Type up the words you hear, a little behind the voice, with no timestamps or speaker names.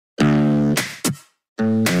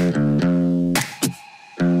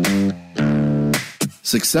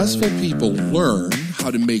Successful people learn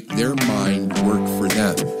how to make their mind work for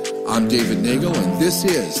them. I'm David Nagel, and this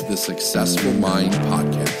is the Successful Mind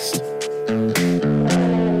Podcast.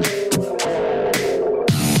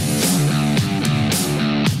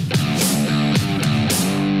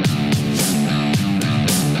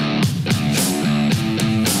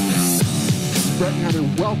 Brett and Heather,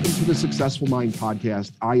 welcome to the Successful Mind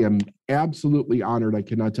Podcast. I am absolutely honored. I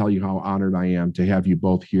cannot tell you how honored I am to have you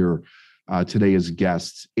both here today as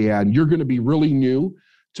guests. And you're going to be really new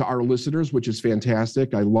to our listeners, which is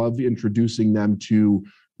fantastic. I love introducing them to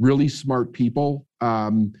really smart people.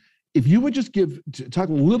 If you would just talk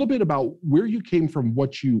a little bit about where you came from,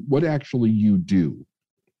 what actually you do.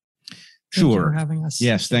 Sure. Thank you for having us.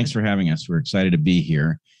 Yes, thanks for having us. We're excited to be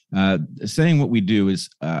here. Saying what we do is,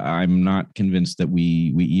 I'm not convinced that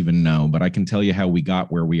we even know, but I can tell you how we got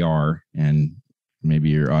where we are, and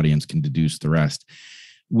maybe your audience can deduce the rest.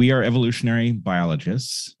 We are evolutionary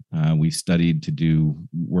biologists. We studied to do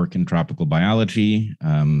work in tropical biology,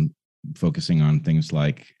 focusing on things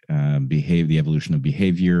like the evolution of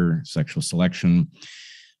behavior, sexual selection.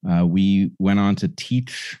 We went on to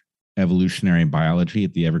teach evolutionary biology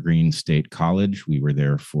at the Evergreen State College. We were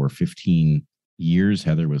there for 15 years.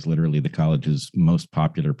 Heather was literally the college's most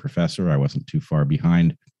popular professor. I wasn't too far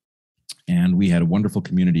behind. And we had a wonderful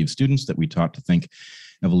community of students that we taught to think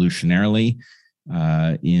evolutionarily.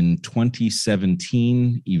 In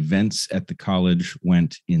 2017, events at the college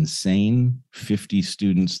went insane. 50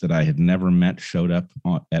 students that I had never met showed up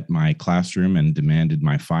at my classroom and demanded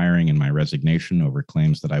my firing and my resignation over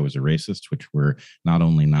claims that I was a racist, which were not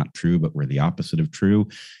only not true, but were the opposite of true.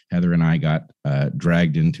 Heather and I got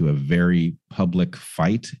dragged into a very public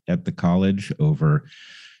fight at the college over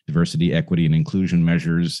diversity, equity, and inclusion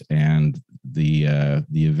measures, and the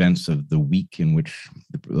events of the week in which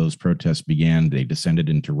those protests began. They descended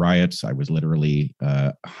into riots. I was literally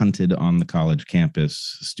hunted on the college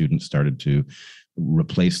campus. Students started to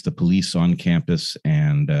replace the police on campus,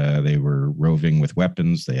 and they were roving with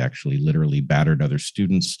weapons. They actually literally battered other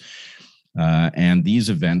students. And these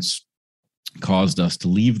events caused us to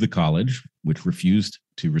leave the college, which refused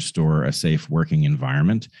to restore a safe working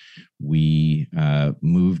environment. We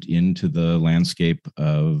moved into the landscape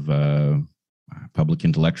of public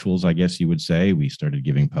intellectuals, I guess you would say. We started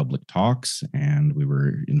giving public talks, and we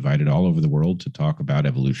were invited all over the world to talk about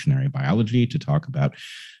evolutionary biology, to talk about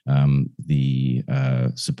the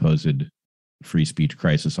supposed free speech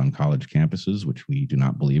crisis on college campuses, which we do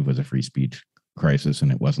not believe was a free speech crisis,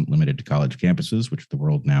 and it wasn't limited to college campuses, which the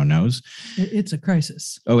world now knows. It's a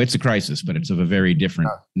crisis. Oh, it's a crisis, but it's of a very different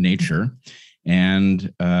nature.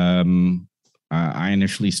 And I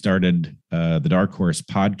initially started the Dark Horse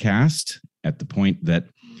podcast at the point that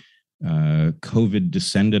COVID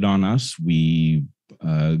descended on us. We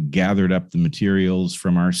gathered up the materials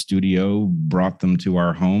from our studio, brought them to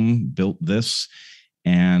our home, built this,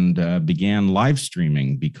 and began live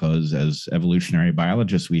streaming, because as evolutionary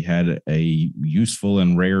biologists, we had a useful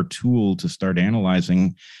and rare tool to start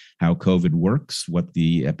analyzing how COVID works, what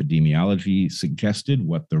the epidemiology suggested,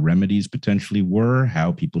 what the remedies potentially were,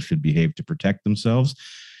 how people should behave to protect themselves.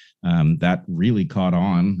 That really caught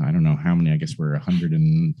on. I don't know how many, I guess we're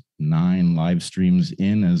 109 live streams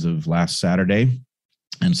in as of last Saturday.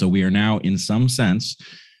 And so we are now, in some sense,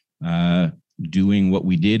 doing what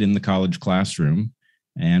we did in the college classroom,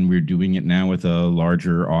 and we're doing it now with a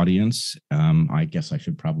larger audience. I guess I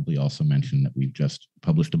should probably also mention that we've just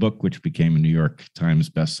published a book, which became a New York Times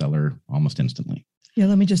bestseller almost instantly. Yeah,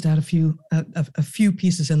 let me just add a few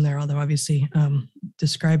pieces in there, although obviously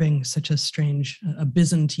describing such a strange, a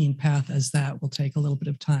Byzantine path as that will take a little bit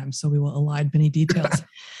of time, so we will elide many details.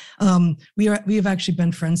 We have actually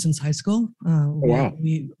been friends since high school. Wow.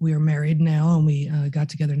 We are married now, and we got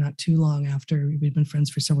together not too long after. We'd been friends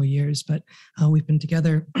for several years, but we've been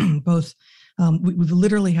together both. We've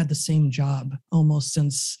literally had the same job almost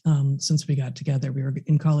since we got together. We were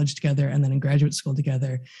in college together, and then in graduate school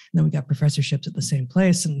together. And then we got professorships at the same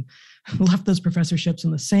place, and left those professorships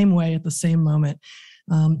in the same way at the same moment.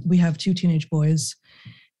 We have 2 teenage boys,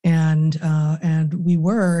 and we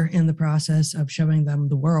were in the process of showing them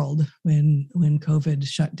the world when COVID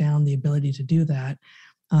shut down the ability to do that.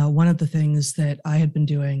 One of the things that I had been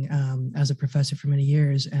doing as a professor for many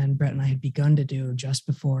years, and Brett and I had begun to do just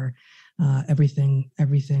before everything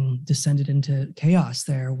descended into chaos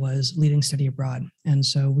there, was leading study abroad. And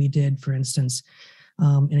so we did, for instance,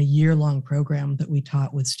 in a year-long program that we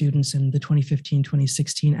taught with students in the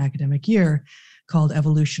 2015-2016 academic year called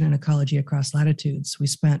Evolution and Ecology Across Latitudes. We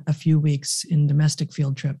spent a few weeks in domestic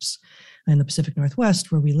field trips in the Pacific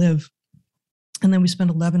Northwest, where we live, And then we spent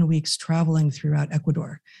 11 weeks traveling throughout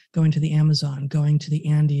Ecuador, going to the Amazon, going to the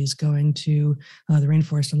Andes, going to the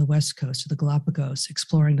rainforest on the West Coast, to the Galapagos,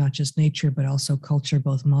 exploring not just nature, but also culture,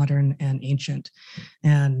 both modern and ancient.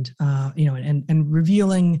 And,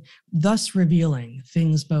 and thus revealing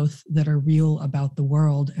things both that are real about the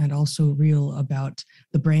world and also real about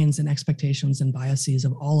the brains and expectations and biases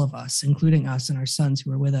of all of us, including us and our sons who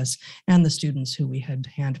were with us and the students who we had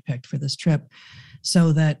handpicked for this trip.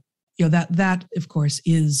 So that that of course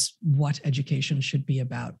is what education should be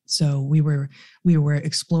about. So we were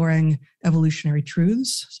exploring evolutionary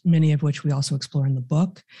truths, many of which we also explore in the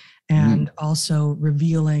book, and also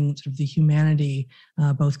revealing sort of the humanity,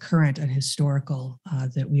 both current and historical,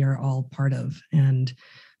 that we are all part of. And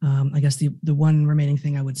I guess the one remaining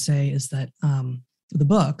thing I would say is that the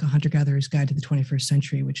book, A Hunter-Gatherer's Guide to the 21st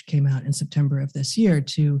Century, which came out in September of this year,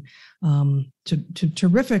 to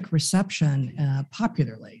terrific reception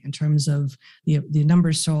popularly in terms of the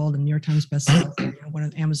numbers sold and New York Times bestseller, one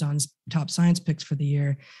of Amazon's top science picks for the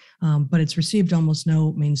year. But it's received almost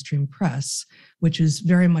no mainstream press, which is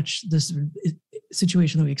very much this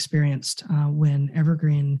situation that we experienced when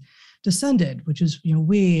Evergreen descended, which is,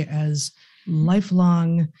 we as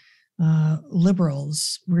lifelong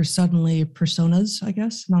liberals were suddenly personas, I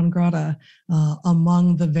guess, non grata,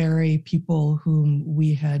 among the very people whom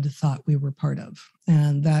we had thought we were part of.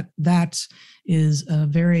 And that is a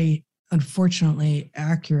very, unfortunately,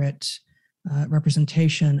 accurate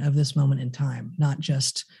representation of this moment in time, not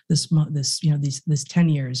just this 10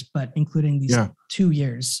 years, but including these 2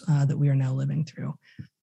 years that we are now living through.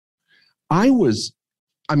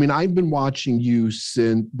 I've been watching you,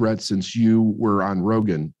 Brett, since you were on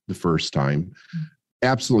Rogan the first time.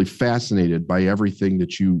 Absolutely fascinated by everything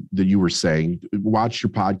that you were saying. Watched your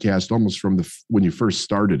podcast almost from when you first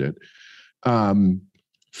started it.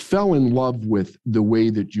 Fell in love with the way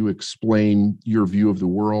that you explain your view of the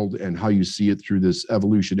world and how you see it through this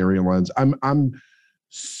evolutionary lens. I'm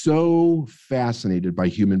so fascinated by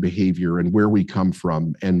human behavior and where we come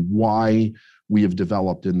from and why we have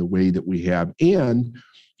developed in the way that we have, and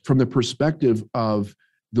from the perspective of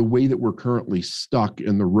the way that we're currently stuck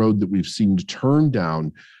in the road that we've seemed turned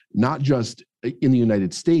down, not just in the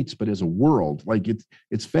United States, but as a world. Like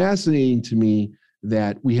it's fascinating to me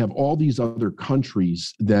that we have all these other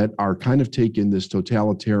countries that are kind of taking this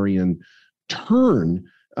totalitarian turn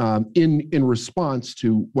in response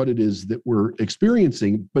to what it is that we're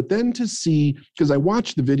experiencing. But then to see, because I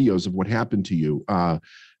watched the videos of what happened to you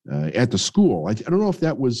at the school. I don't know if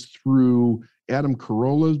that was through Adam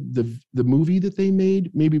Carolla, the movie that they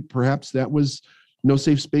made. Maybe perhaps that was No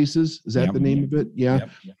Safe Spaces. Is that the name of it? Yeah.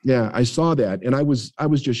 Yep. Yeah, I saw that, and I was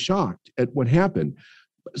just shocked at what happened.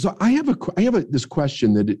 So I have this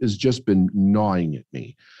question that has just been gnawing at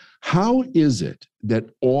me. How is it that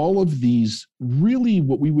all of these really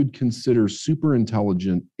what we would consider super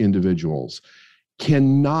intelligent individuals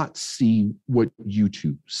cannot see what you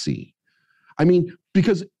two see? I mean,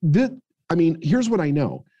 because here's what I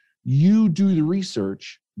know. You do the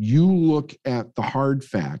research, you look at the hard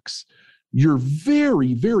facts. You're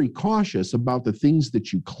very, very cautious about the things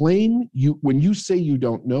that you claim. When you say you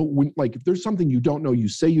don't know, if there's something you don't know, you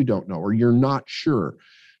say you don't know, or you're not sure.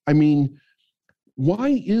 I mean,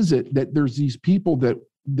 why is it that there's these people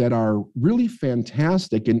that are really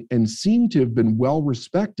fantastic and seem to have been well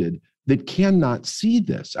respected that cannot see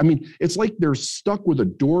this? I mean, it's like they're stuck with a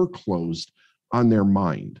door closed on their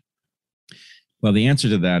mind. Well, the answer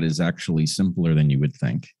to that is actually simpler than you would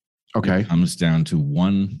think. Okay. It comes down to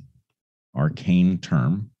one arcane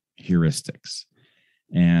term, heuristics.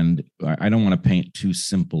 And I don't want to paint too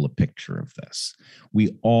simple a picture of this.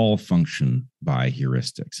 We all function by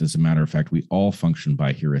heuristics. As a matter of fact, we all function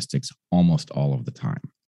by heuristics almost all of the time.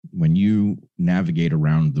 When you navigate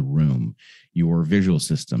around the room, your visual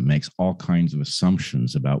system makes all kinds of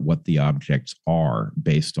assumptions about what the objects are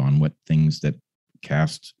based on what things that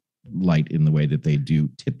cast light in the way that they do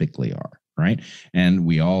typically are, right? And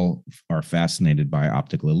we all are fascinated by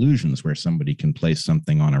optical illusions where somebody can place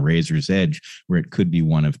something on a razor's edge where it could be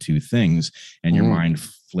one of two things, and your mind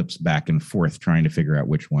flips back and forth trying to figure out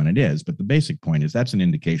which one it is. But the basic point is that's an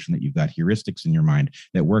indication that you've got heuristics in your mind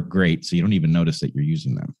that work great, so you don't even notice that you're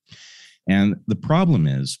using them. And the problem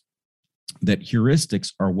is that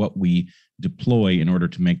heuristics are what we deploy in order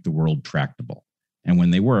to make the world tractable. And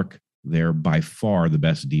when they work, they're by far the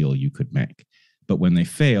best deal you could make. But when they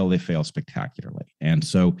fail spectacularly. And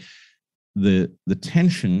so the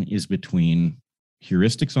tension is between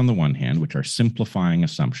heuristics on the one hand, which are simplifying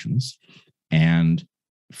assumptions, and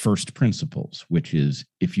first principles, which is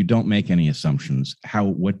if you don't make any assumptions,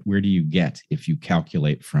 where do you get if you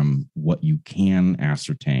calculate from what you can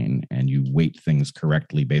ascertain and you weight things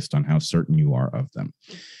correctly based on how certain you are of them?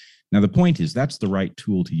 Now, the point is that's the right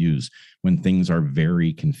tool to use when things are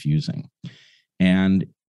very confusing. And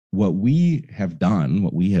what we have done,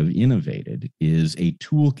 what we have innovated, is a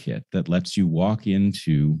toolkit that lets you walk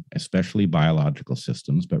into especially biological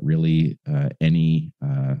systems, but really any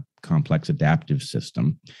complex adaptive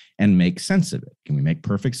system, and make sense of it. Can we make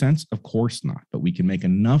perfect sense? Of course not, but we can make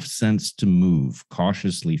enough sense to move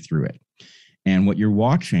cautiously through it. And what you're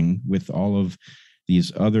watching with all of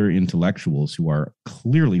these other intellectuals who are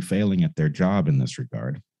clearly failing at their job in this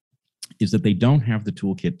regard is that they don't have the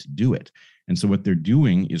toolkit to do it. And so what they're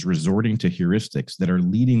doing is resorting to heuristics that are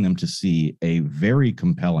leading them to see a very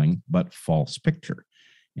compelling but false picture.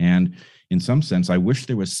 And in some sense, I wish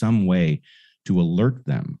there was some way to alert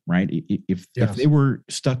them, right? If they were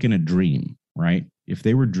stuck in a dream, right? If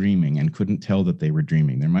they were dreaming and couldn't tell that they were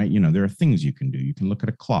dreaming, there are things you can do. You can look at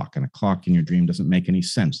a clock, and a clock in your dream doesn't make any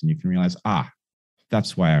sense. And you can realize,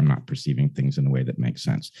 that's why I'm not perceiving things in a way that makes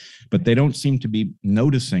sense. But they don't seem to be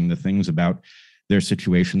noticing the things about their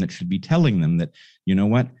situation that should be telling them that, you know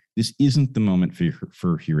what, this isn't the moment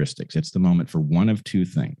for heuristics. It's the moment for one of two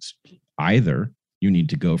things. Either you need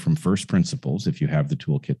to go from first principles if you have the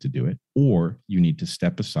toolkit to do it, or you need to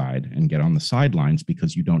step aside and get on the sidelines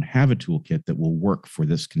because you don't have a toolkit that will work for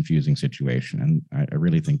this confusing situation. And I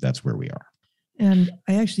really think that's where we are. And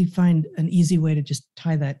I actually find an easy way to just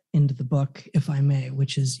tie that into the book, if I may,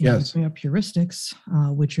 which is bring up heuristics,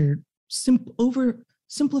 which are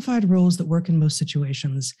oversimplified rules that work in most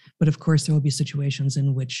situations. But of course, there will be situations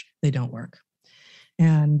in which they don't work.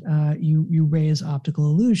 And you raise optical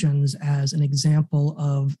illusions as an example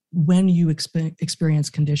of when you experience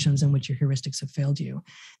conditions in which your heuristics have failed you.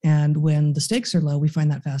 And when the stakes are low, we find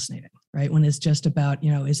that fascinating, right? When it's just about,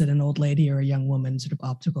 is it an old lady or a young woman, sort of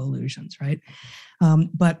optical illusions, right?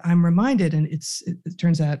 But I'm reminded, and it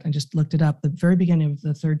turns out, I just looked it up, the very beginning of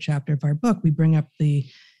the third chapter of our book, we bring up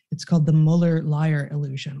it's called the Muller-Lyer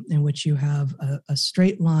illusion, in which you have a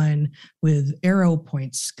straight line with arrow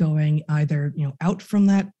points going either out from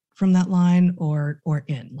that line or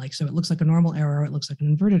in. So it looks like a normal arrow, it looks like an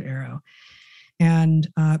inverted arrow. And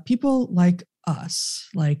people like us,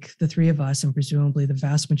 like the three of us, and presumably the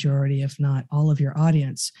vast majority, if not all of your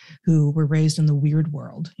audience, who were raised in the weird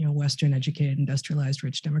world, Western, educated, industrialized,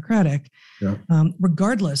 rich, democratic,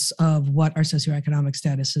 regardless of what our socioeconomic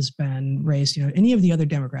status has been, raised, any of the other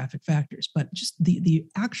demographic factors, but just the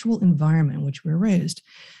actual environment in which we were raised,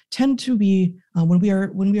 tend to be when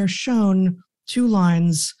we are shown two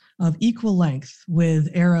lines of equal length with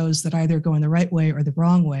arrows that either go in the right way or the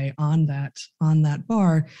wrong way on that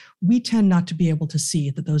bar, we tend not to be able to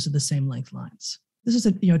see that those are the same length lines. This is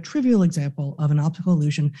a trivial example of an optical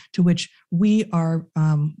illusion to which we are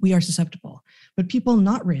susceptible. But people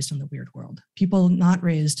not raised in the weird world, people not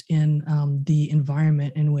raised in the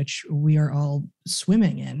environment in which we are all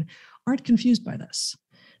swimming in, aren't confused by this.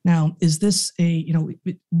 Now, is this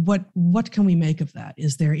what can we make of that?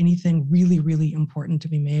 Is there anything really, really important to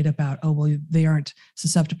be made about, they aren't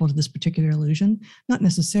susceptible to this particular illusion? Not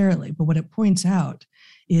necessarily, but what it points out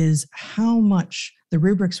is how much the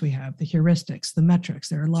rubrics we have, the heuristics, the metrics,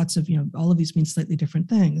 there are lots of, all of these mean slightly different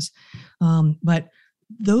things. But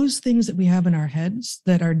those things that we have in our heads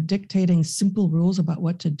that are dictating simple rules about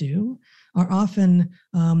what to do are often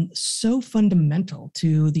so fundamental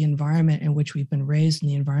to the environment in which we've been raised and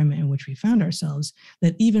the environment in which we found ourselves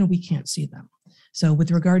that even we can't see them. So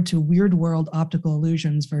with regard to weird world optical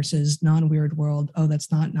illusions versus non-weird world,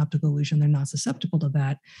 that's not an optical illusion, they're not susceptible to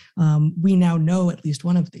that. We now know at least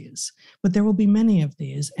one of these, but there will be many of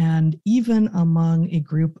these. And even among a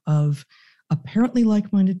group of apparently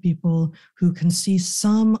like-minded people who can see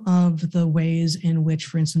some of the ways in which,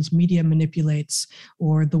 for instance, media manipulates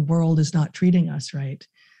or the world is not treating us right,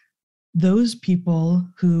 those people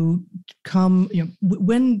who come,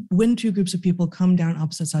 when two groups of people come down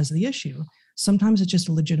opposite sides of the issue, sometimes it's just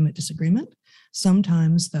a legitimate disagreement.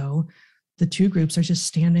 Sometimes, though, the two groups are just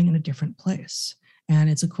standing in a different place. And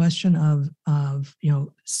it's a question of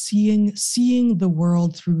seeing the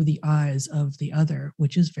world through the eyes of the other,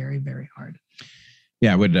 which is very, very hard.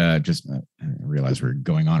 Yeah, I would just realize we're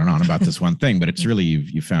going on and on about this one thing, but it's really,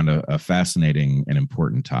 you found a fascinating and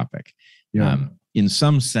important topic. Yeah. In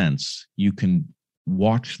some sense, you can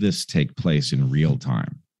watch this take place in real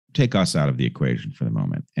time. Take us out of the equation for the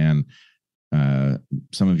moment. And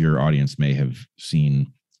some of your audience may have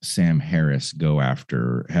seen Sam Harris go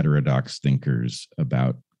after heterodox thinkers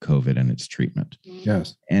about COVID and its treatment.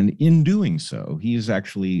 Yes. And in doing so, he has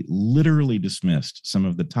actually literally dismissed some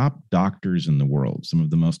of the top doctors in the world, some of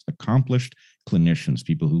the most accomplished clinicians,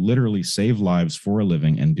 people who literally save lives for a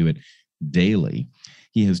living and do it daily.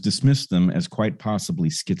 He has dismissed them as quite possibly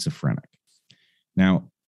schizophrenic. Now,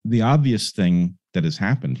 the obvious thing that has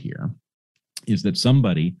happened here is that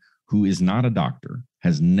somebody who is not a doctor,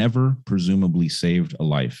 has never presumably saved a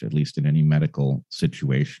life, at least in any medical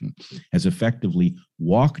situation, has effectively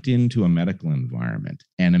walked into a medical environment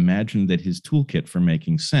and imagined that his toolkit for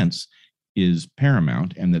making sense is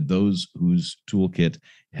paramount, and that those whose toolkit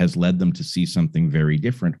has led them to see something very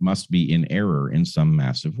different must be in error in some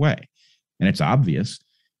massive way. And it's obvious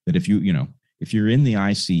that if you're in the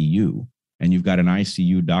ICU and you've got an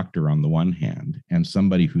ICU doctor on the one hand and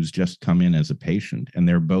somebody who's just come in as a patient, and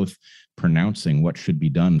they're both pronouncing what should be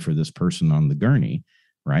done for this person on the gurney,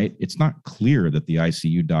 right? It's not clear that the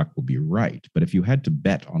ICU doc will be right. But if you had to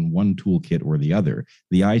bet on one toolkit or the other,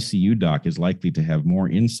 the ICU doc is likely to have more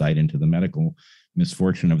insight into the medical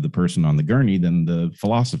misfortune of the person on the gurney than the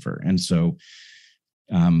philosopher. And so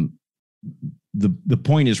the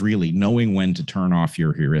point is really knowing when to turn off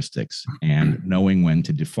your heuristics and knowing when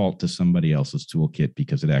to default to somebody else's toolkit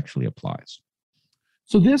because it actually applies.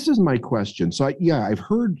 So this is my question. So I've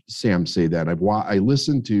heard Sam say that. I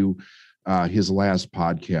listened to his last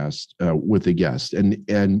podcast with a guest, and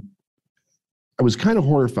I was kind of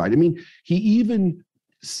horrified. I mean, he even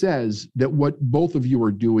says that what both of you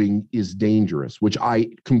are doing is dangerous, which I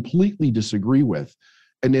completely disagree with.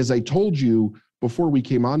 And as I told you before we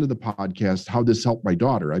came onto the podcast, how this helped my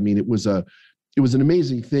daughter. I mean, it was an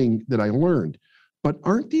amazing thing that I learned. But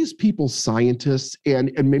aren't these people scientists?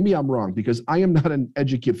 And maybe I'm wrong, because I am not an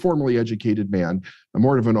formally educated man. I'm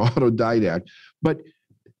more of an autodidact. But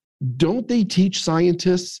don't they teach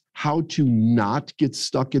scientists how to not get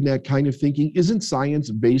stuck in that kind of thinking? Isn't science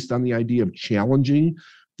based on the idea of challenging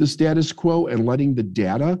the status quo and letting the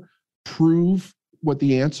data prove what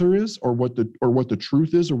the answer is, or what the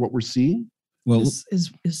truth is, or what we're seeing? Well, this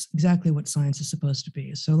is exactly what science is supposed to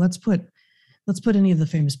be. So let's put any of the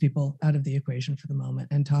famous people out of the equation for the moment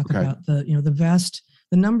and talk about the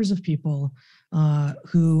numbers of people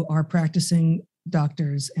who are practicing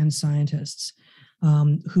doctors and scientists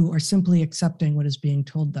who are simply accepting what is being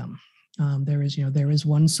told them. There is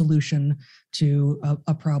one solution to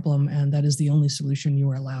a problem, and that is the only solution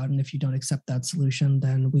you are allowed. And if you don't accept that solution,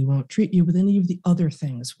 then we won't treat you with any of the other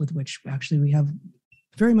things with which actually we have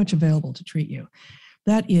very much available to treat you.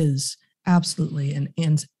 That is absolutely an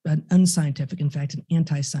unscientific, in fact, an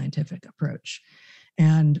anti-scientific approach.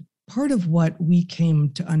 And part of what we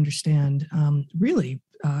came to understand,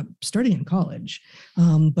 starting in college,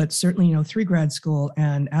 but certainly, through grad school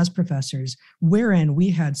and as professors, wherein we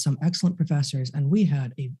had some excellent professors and we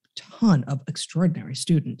had a ton of extraordinary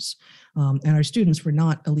students. And our students were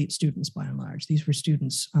not elite students by and large. These were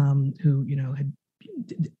students who, had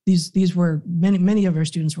these were many of our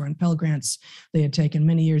students were on Pell Grants. They had taken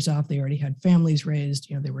many years off. They already had families raised.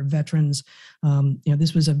 They were veterans.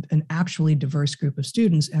 This was an actually diverse group of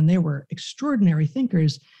students, and they were extraordinary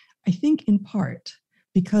thinkers. I think in part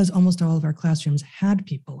because almost all of our classrooms had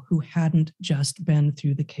people who hadn't just been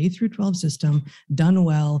through the K through 12 system, done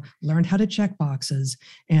well, learned how to check boxes,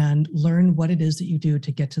 and learn what it is that you do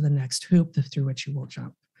to get to the next hoop through which you will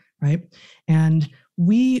jump. Right. And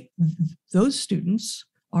those students,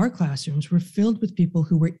 our classrooms were filled with people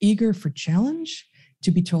who were eager for challenge,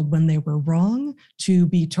 to be told when they were wrong, to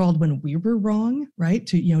be told when we were wrong, right?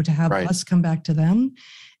 To have us come back to them.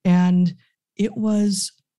 And it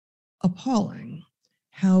was appalling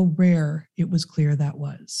how rare it was clear that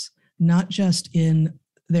was, not just in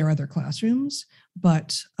their other classrooms,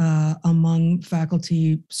 but among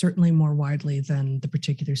faculty, certainly more widely than the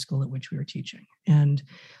particular school at which we were teaching. And,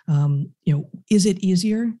 is it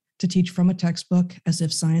easier to teach from a textbook as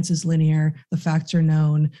if science is linear, the facts are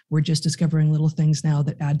known, we're just discovering little things now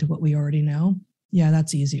that add to what we already know? Yeah,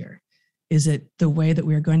 that's easier. Is it the way that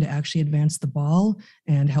we are going to actually advance the ball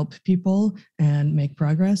and help people and make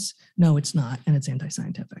progress? No, it's not, and it's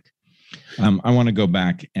anti-scientific. I want to go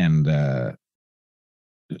back and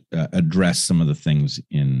address some of the things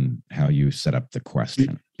in how you set up the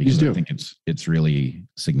question, because I think it's really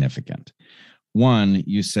significant. One,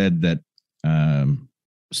 you said that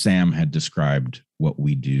Sam had described what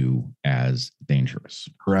we do as dangerous.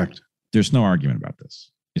 Correct. There's no argument about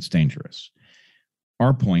this. It's dangerous.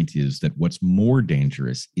 Our point is that what's more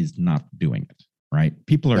dangerous is not doing it, right?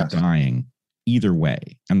 People are dying either way.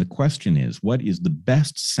 And the question is, what is the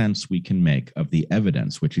best sense we can make of the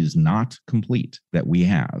evidence, which is not complete, that we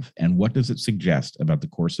have? And what does it suggest about the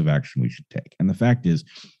course of action we should take? And the fact is,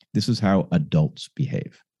 this is how adults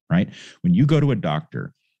behave. right? When you go to a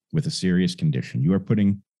doctor with a serious condition, you are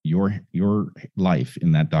putting your life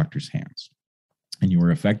in that doctor's hands. And you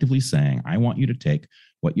are effectively saying, I want you to take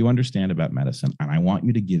what you understand about medicine, and I want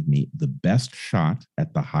you to give me the best shot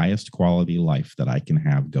at the highest quality life that I can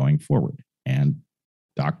have going forward. And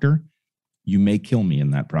doctor, you may kill me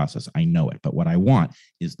in that process. I know it. But what I want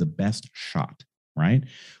is the best shot, right?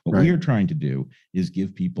 What we are trying to do is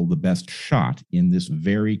give people the best shot in this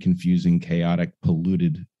very confusing, chaotic,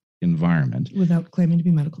 polluted environment. Without claiming to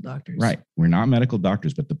be medical doctors. Right. We're not medical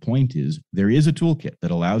doctors, but the point is there is a toolkit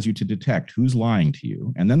that allows you to detect who's lying to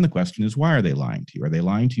you. And then the question is, why are they lying to you? Are they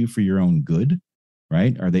lying to you for your own good?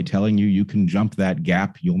 Right? Are they telling you you can jump that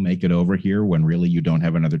gap, you'll make it over here, when really you don't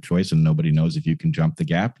have another choice and nobody knows if you can jump the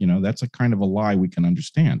gap? You know, that's a kind of a lie we can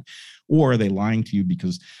understand. Or are they lying to you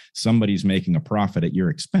because somebody's making a profit at your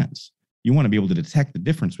expense? You want to be able to detect the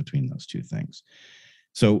difference between those two things.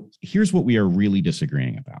 So here's what we are really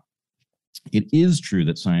disagreeing about. It is true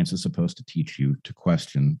that science is supposed to teach you to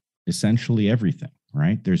question essentially everything,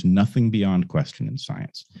 right? There's nothing beyond question in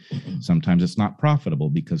science. Sometimes it's not profitable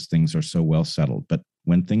because things are so well settled. But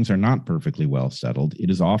when things are not perfectly well settled, it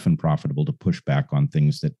is often profitable to push back on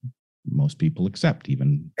things that most people accept,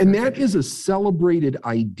 even. And that is a celebrated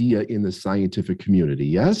idea in the scientific community,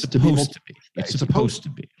 yes? It's supposed to be. It's supposed to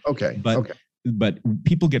be. Okay. But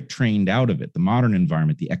people get trained out of it. The modern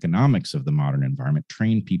environment, the economics of the modern environment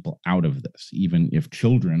train people out of this, even if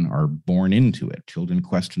children are born into it. Children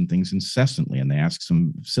question things incessantly, and they ask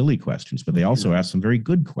some silly questions, but they also ask some very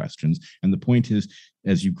good questions. And the point is,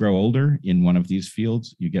 as you grow older in one of these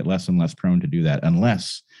fields, you get less and less prone to do that,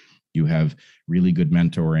 unless you have really good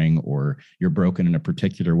mentoring, or you're broken in a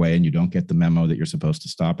particular way and you don't get the memo that you're supposed to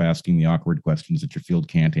stop asking the awkward questions that your field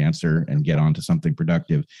can't answer and get on to something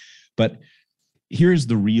productive. But here's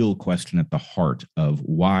the real question at the heart of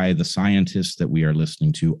why the scientists that we are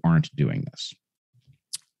listening to aren't doing this.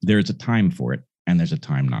 There's a time for it, and there's a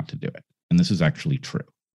time not to do it. And this is actually true,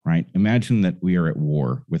 right? Imagine that we are at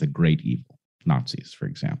war with a great evil, Nazis, for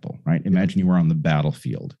example, right? Imagine you were on the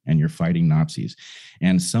battlefield and you're fighting Nazis,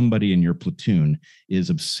 and somebody in your platoon is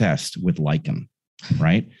obsessed with lichen,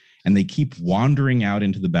 right? And they keep wandering out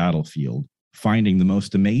into the battlefield, finding the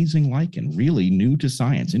most amazing lichen, really new to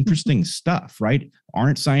science, interesting stuff, right?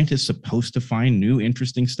 Aren't scientists supposed to find new,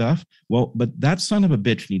 interesting stuff? Well, but that son of a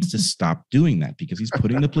bitch needs to stop doing that, because he's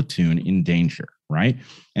putting the platoon in danger, right?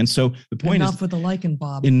 And so the point is, enough with the lichen,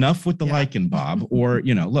 Bob. Enough with the lichen, Bob. Or,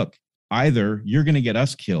 look, either you're going to get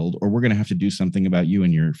us killed, or we're going to have to do something about you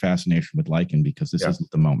and your fascination with lichen, because this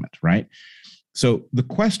isn't the moment, right? So the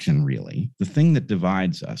question, really, the thing that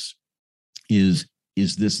divides us is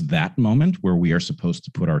this that moment where we are supposed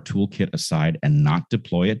to put our toolkit aside and not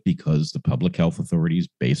deploy it because the public health authorities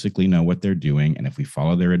basically know what they're doing, and if we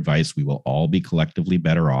follow their advice, we will all be collectively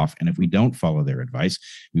better off, and if we don't follow their advice,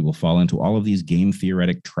 we will fall into all of these game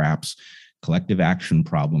theoretic traps, collective action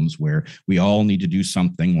problems, where we all need to do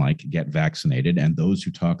something like get vaccinated, and those who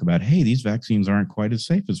talk about, hey, these vaccines aren't quite as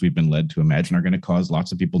safe as we've been led to imagine, are going to cause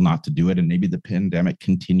lots of people not to do it, and maybe the pandemic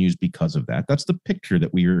continues because of that. That's the picture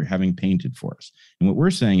that we are having painted for us. And what we're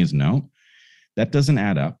saying is, no, that doesn't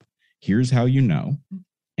add up. Here's how you know.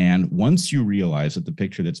 And once you realize that the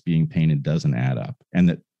picture that's being painted doesn't add up, and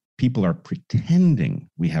that people are pretending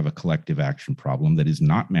we have a collective action problem that is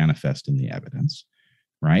not manifest in the evidence,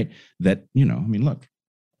 right? That, look,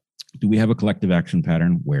 do we have a collective action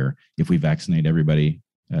pattern where if we vaccinate everybody,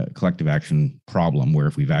 collective action problem where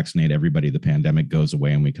if we vaccinate everybody, the pandemic goes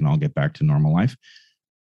away and we can all get back to normal life?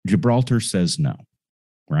 Gibraltar says no,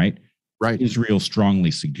 right? Right. Israel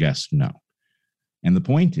strongly suggests no. And the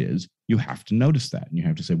point is, you have to notice that. And you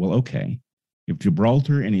have to say, well, okay, if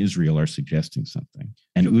Gibraltar and Israel are suggesting something,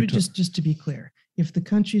 and just to be clear, if the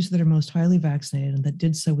countries that are most highly vaccinated and that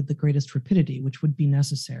did so with the greatest rapidity, which would be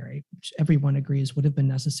necessary, which everyone agrees would have been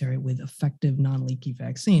necessary with effective non-leaky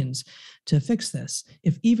vaccines to fix this,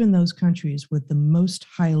 if even those countries with the most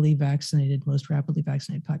highly vaccinated, most rapidly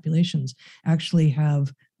vaccinated populations actually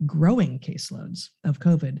have growing caseloads of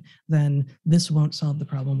COVID, then this won't solve the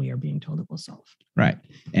problem we are being told it will solve. Right.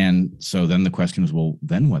 And so then the question is, well,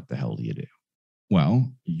 then what the hell do you do?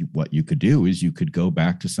 Well, what you could do is you could go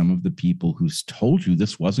back to some of the people who told you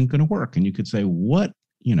this wasn't going to work. And you could say,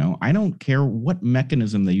 I don't care what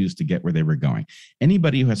mechanism they used to get where they were going.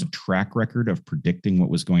 Anybody who has a track record of predicting what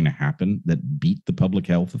was going to happen that beat the public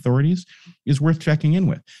health authorities is worth checking in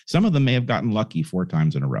with. Some of them may have gotten lucky 4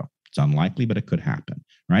 times in a row. It's unlikely, but it could happen,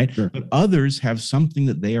 right? Sure. But others have something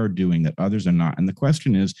that they are doing that others are not. And the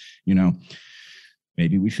question is,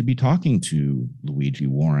 maybe we should be talking to Luigi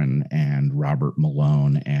Warren and Robert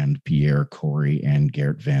Malone and Pierre Corey and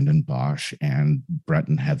Geert Vanden Bosch and Brett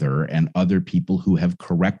and Heather and other people who have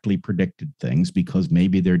correctly predicted things, because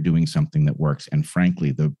maybe they're doing something that works. And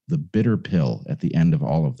frankly, the bitter pill at the end of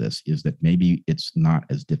all of this is that maybe it's not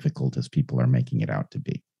as difficult as people are making it out to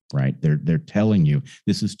be, right? They're telling you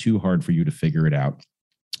this is too hard for you to figure it out.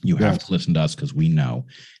 You have to listen to us because we know.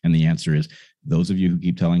 And the answer is, those of you who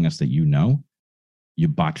keep telling us that you know, you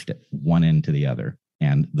botched it one end to the other.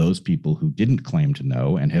 And those people who didn't claim to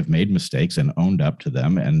know and have made mistakes and owned up to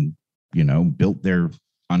them and, built their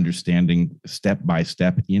understanding step by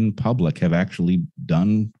step in public have actually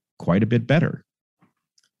done quite a bit better.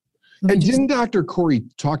 And didn't Dr. Corey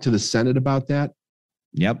talk to the Senate about that?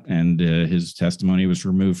 Yep. And his testimony was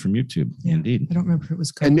removed from YouTube. Yeah, indeed. I don't remember if it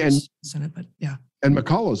was Congress, Senate, but yeah. And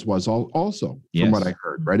McCullough's was also, yes, from what I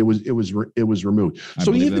heard, right? It was removed. I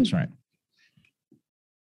believe that's right.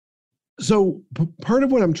 So part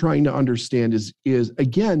of what I'm trying to understand is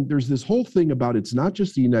again, there's this whole thing about it's not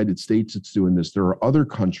just the United States that's doing this. There are other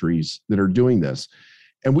countries that are doing this.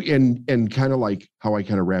 And kind of like how I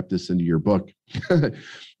kind of wrap this into your book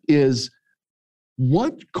is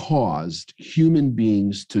what caused human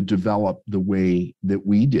beings to develop the way that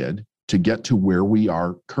we did to get to where we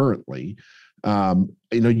are currently.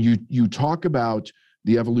 You talk about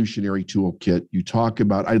the evolutionary toolkit. You talk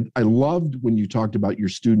about, I loved when you talked about your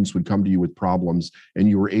students would come to you with problems and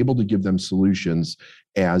you were able to give them solutions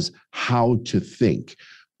as how to think.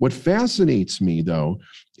 What fascinates me, though,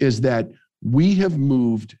 is that we have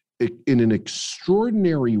moved in an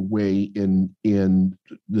extraordinary way in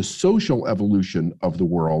the social evolution of the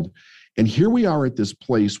world. And here we are at this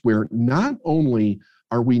place where not only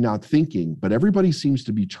are we not thinking, but everybody seems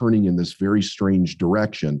to be turning in this very strange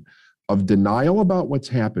direction of denial about what's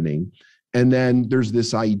happening. And then there's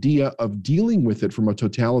this idea of dealing with it from a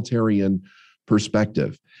totalitarian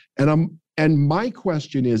perspective. And my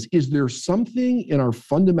question is there something in our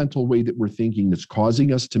fundamental way that we're thinking that's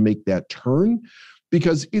causing us to make that turn?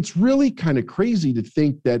 Because it's really kind of crazy to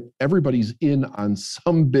think that everybody's in on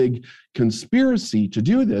some big conspiracy to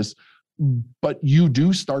do this, but you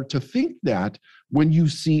do start to think that when you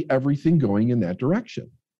see everything going in that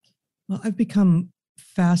direction. Well, I've become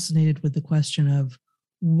fascinated with the question of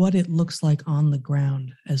what it looks like on the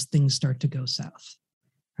ground as things start to go south,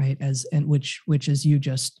 right? Which as you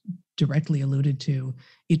just directly alluded to,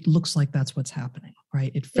 it looks like that's what's happening,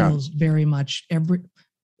 right? It feels very much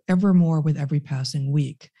ever more with every passing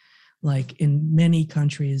week, like in many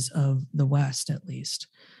countries of the West, at least.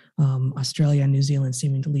 Australia and New Zealand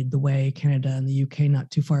seeming to lead the way, Canada and the UK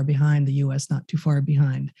not too far behind, the US not too far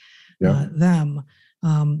behind them,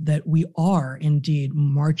 that we are indeed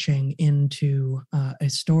marching into a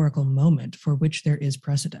historical moment for which there is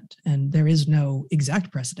precedent. And there is no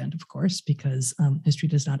exact precedent, of course, because history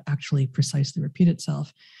does not actually precisely repeat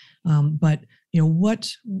itself. But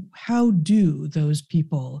how do those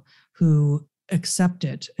people who accept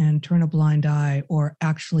it and turn a blind eye or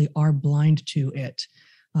actually are blind to it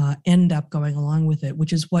end up going along with it,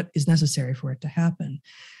 which is what is necessary for it to happen?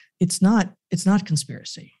 It's not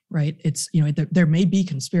conspiracy, right? It's, there may be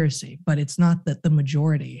conspiracy, but it's not that the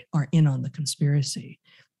majority are in on the conspiracy.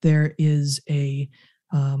 There is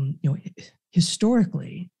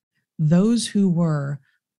historically, those who were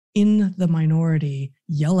in the minority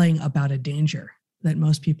yelling about a danger that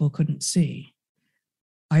most people couldn't see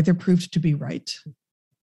either proved to be right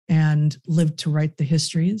and lived to write the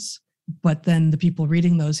histories, but then the people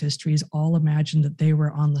reading those histories all imagined that they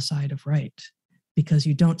were on the side of right, because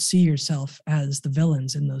you don't see yourself as the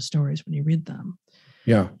villains in those stories when you read them.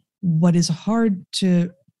 Yeah. What is hard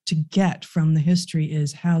to get from the history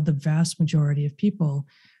is how the vast majority of people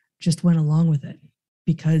just went along with it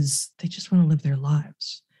because they just want to live their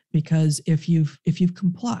lives. Because if you've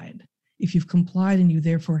complied and you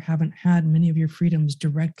therefore haven't had many of your freedoms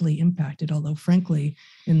directly impacted, although frankly,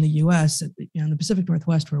 in the US, in the Pacific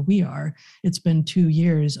Northwest where we are, it's been 2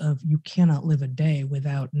 years of you cannot live a day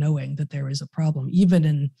without knowing that there is a problem. Even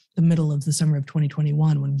in the middle of the summer of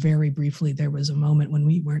 2021, when very briefly there was a moment when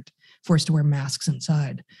we weren't forced to wear masks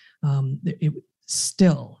inside, there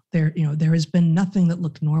has been nothing that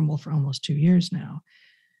looked normal for almost 2 years now.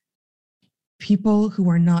 People who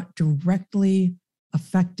are not directly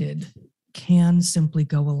affected can simply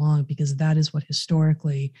go along because that is what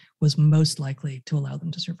historically was most likely to allow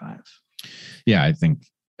them to survive. Yeah, I think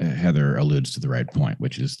Heather alludes to the right point,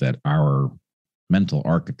 which is that our mental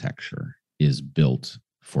architecture is built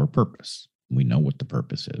for purpose. We know what the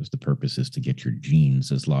purpose is. The purpose is to get your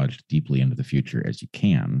genes as lodged deeply into the future as you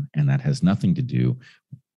can. And that has nothing to do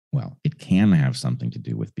Well, it can have something to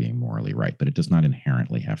do with being morally right, but it does not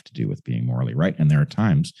inherently have to do with being morally right. And there are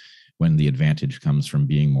times when the advantage comes from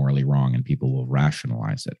being morally wrong and people will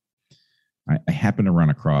rationalize it. I happen to run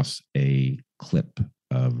across a clip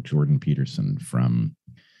of Jordan Peterson from,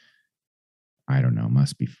 I don't know,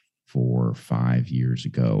 must be 4 or 5 years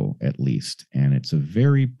ago at least. And it's a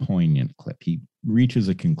very poignant clip. He reaches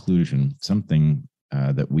a conclusion, something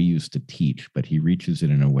that we used to teach, but he reaches it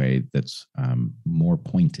in a way that's more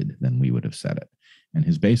pointed than we would have said it. And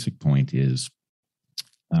his basic point is,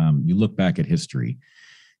 you look back at history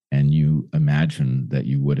and you imagine that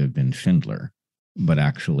you would have been Schindler, but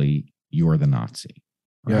actually you're the Nazi,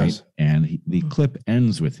 right? Yes. And the clip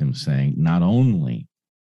ends with him saying, not only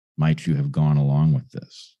might you have gone along with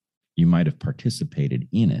this, you might have participated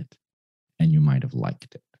in it and you might have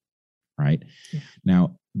liked it, right? Yeah.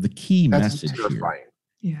 Now, the key That's message terrifying.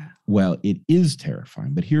 here, Yeah. well, it is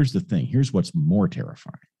terrifying, but here's the thing. Here's what's more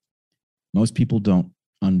terrifying. Most people don't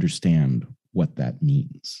understand what that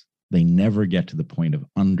means. They never get to the point of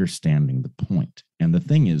understanding the point. And the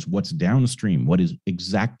thing is, what's downstream, what is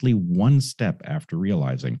exactly one step after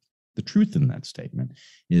realizing the truth in that statement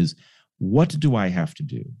is, what do I have to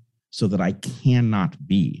do so that I cannot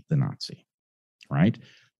be the Nazi, right?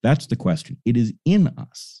 That's the question. It is in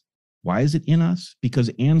us. Why is it in us? Because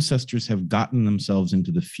ancestors have gotten themselves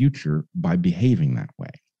into the future by behaving that way,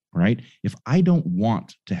 right? If I don't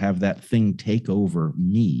want to have that thing take over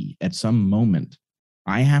me at some moment,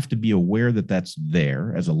 I have to be aware that that's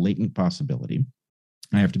there as a latent possibility.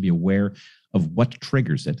 I have to be aware of what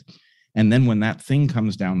triggers it. And then when that thing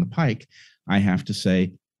comes down the pike, I have to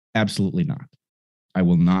say, absolutely not. I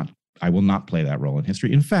will not play that role in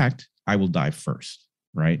history. In fact, I will die first,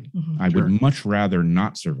 right? Mhm. I Sure. would much rather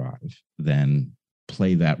not survive than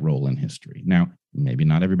play that role in history. Now, maybe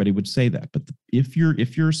not everybody would say that, but if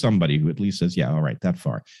you're somebody who at least says, yeah, all right, that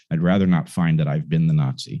far, I'd rather not find that I've been the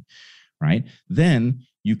Nazi, right? Then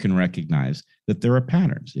you can recognize that there are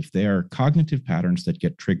patterns. If they are cognitive patterns that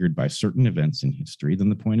get triggered by certain events in history, then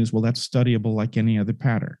the point is, well, that's studyable like any other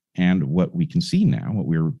pattern. And what we can see now, what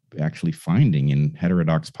we're actually finding in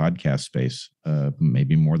heterodox podcast space,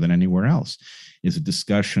 maybe more than anywhere else, is a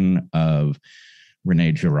discussion of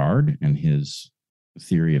Rene Girard and his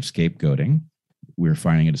theory of scapegoating. We're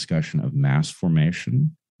finding a discussion of mass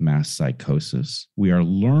formation, mass psychosis. We are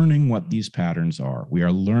learning what these patterns are. We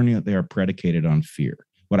are learning that they are predicated on fear.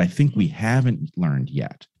 What I think we haven't learned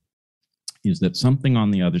yet is that something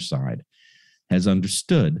on the other side has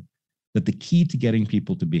understood that the key to getting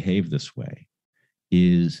people to behave this way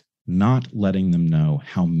is not letting them know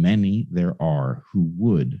how many there are who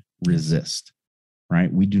would resist,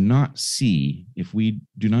 right? We do not see, if we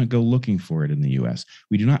do not go looking for it in the US,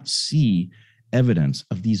 we do not see evidence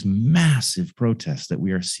of these massive protests that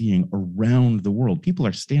we are seeing around the world. People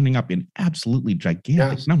are standing up in absolutely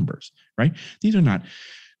gigantic numbers, right? These are not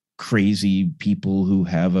crazy people who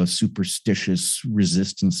have a superstitious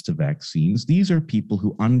resistance to vaccines. These are people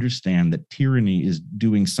who understand that tyranny is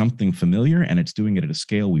doing something familiar and it's doing it at a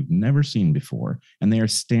scale we've never seen before, and they are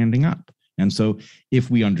standing up. And so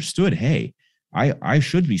if we understood, hey, I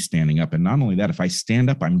should be standing up. And not only that, if I stand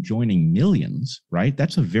up, I'm joining millions, right?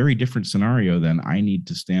 That's a very different scenario than I need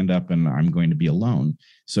to stand up and I'm going to be alone.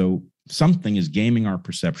 So something is gaming our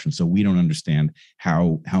perception so we don't understand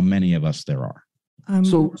how many of us there are.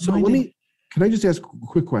 So can I just ask a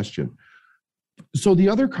quick question? So the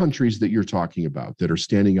other countries that you're talking about that are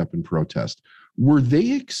standing up in protest, were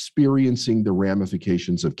they experiencing the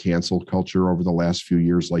ramifications of cancel culture over the last few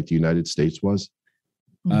years like the United States was?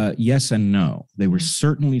 Yes and no. They were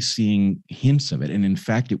certainly seeing hints of it. And in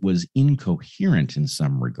fact, it was incoherent in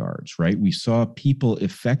some regards, right? We saw people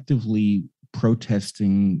effectively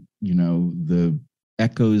protesting, the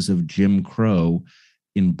echoes of Jim Crow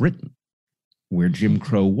in Britain, where Jim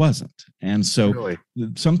Crow wasn't. And so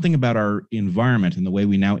something about our environment and the way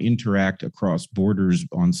we now interact across borders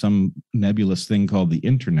on some nebulous thing called the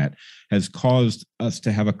internet has caused us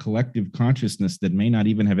to have a collective consciousness that may not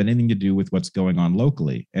even have anything to do with what's going on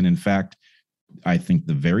locally. And in fact, I think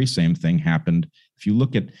the very same thing happened. If you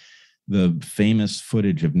look at the famous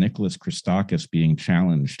footage of Nicholas Christakis being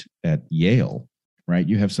challenged at Yale, right?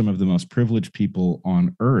 You have some of the most privileged people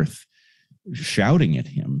on earth shouting at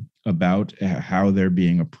him about how they're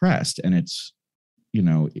being oppressed. And it's,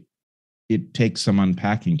 it takes some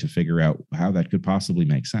unpacking to figure out how that could possibly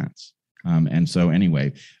make sense. And so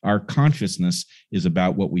anyway, our consciousness is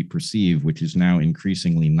about what we perceive, which is now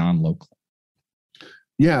increasingly non-local.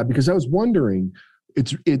 Yeah, because I was wondering,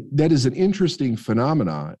 that is an interesting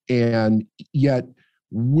phenomena. And yet,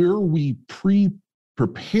 were we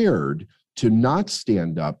prepared to not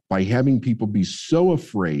stand up by having people be so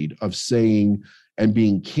afraid of saying and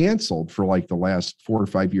being canceled for like the last 4 or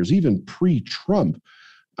 5 years, even pre-Trump,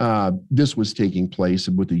 this was taking place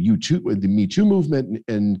with the Me Too movement.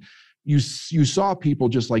 And you saw people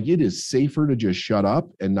just like, it is safer to just shut up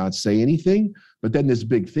and not say anything. But then this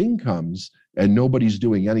big thing comes and nobody's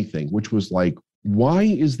doing anything, which was like, why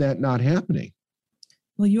is that not happening?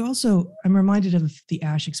 Well, I'm reminded of the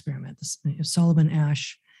Asch experiment, Solomon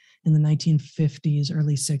Asch in the 1950s,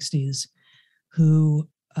 early 60s, who,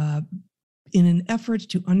 in an effort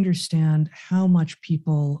to understand how much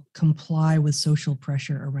people comply with social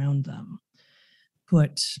pressure around them,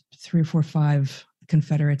 put 3 or 4 or 5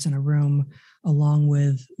 Confederates in a room along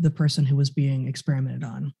with the person who was being experimented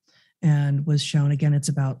on, and was shown, again, it's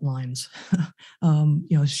about lines,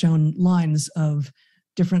 shown lines of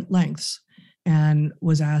different lengths, and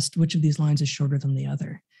was asked which of these lines is shorter than the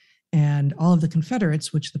other. And all of the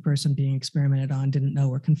Confederates, which the person being experimented on didn't know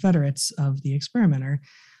were Confederates of the experimenter,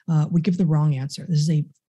 would give the wrong answer. This is a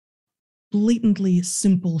blatantly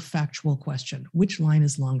simple factual question. Which line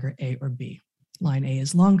is longer, A or B? Line A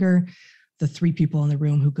is longer. The 3 people in the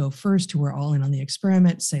room who go first, who are all in on the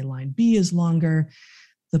experiment, say line B is longer.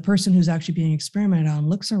 The person who's actually being experimented on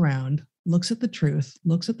looks around, looks at the truth,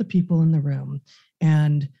 looks at the people in the room,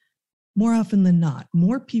 and more often than not,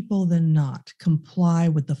 more people than not comply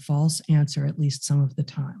with the false answer at least some of the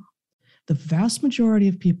time. The vast majority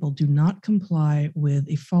of people do not comply with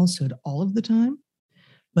a falsehood all of the time,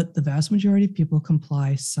 but the vast majority of people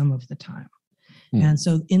comply some of the time. And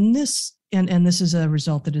so in this, and this is a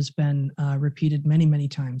result that has been repeated many, many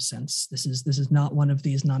times since. This is not one of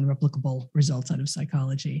these non-replicable results out of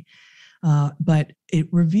psychology, but it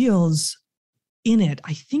reveals in it,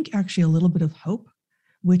 I think, actually a little bit of hope,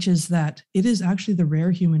 which is that it is actually the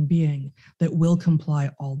rare human being that will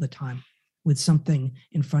comply all the time with something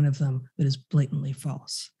in front of them that is blatantly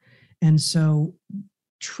false. And so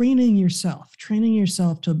training yourself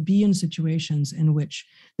to be in situations in which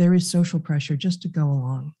there is social pressure just to go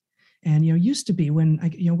along. And, used to be when,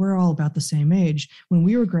 we're all about the same age, when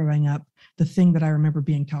we were growing up, the thing that I remember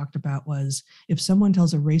being talked about was if someone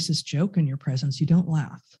tells a racist joke in your presence, you don't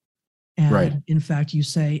laugh. And right. In fact, you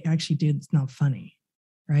say, actually, dude, it's not funny.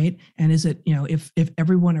 Right. And is it, if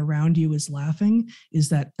everyone around you is laughing, is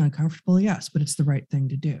that uncomfortable? Yes, but it's the right thing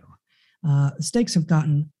to do. The stakes have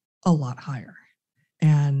gotten a lot higher.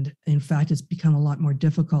 And in fact, it's become a lot more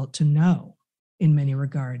difficult to know in many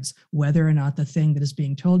regards whether or not the thing that is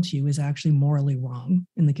being told to you is actually morally wrong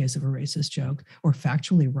in the case of a racist joke, or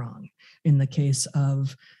factually wrong in the case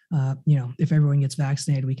of, if everyone gets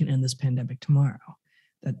vaccinated, we can end this pandemic tomorrow.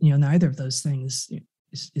 That, neither of those things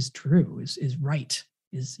is true, is right,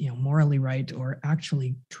 is morally right or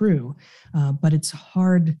actually true, but it's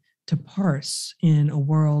hard to parse in a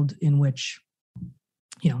world in which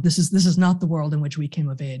this is not the world in which we came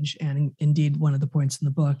of age. And indeed, one of the points in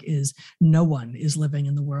the book is no one is living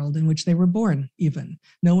in the world in which they were born. Even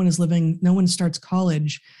no one starts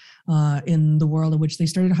college in the world in which they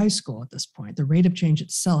started high school at this point. The rate of change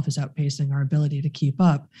itself is outpacing our ability to keep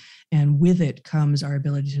up, and with it comes our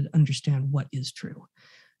ability to understand what is true.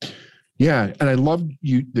 Yeah, and I love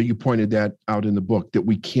that you pointed that out in the book, that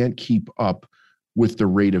we can't keep up with the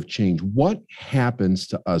rate of change. What happens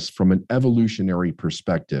to us from an evolutionary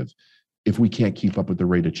perspective if we can't keep up with the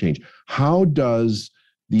rate of change? How does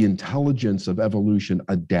the intelligence of evolution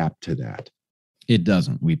adapt to that? It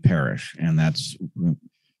doesn't. We perish, and that's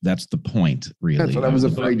the point, really. That's what I was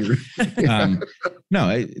afraid you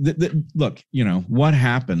No, look, what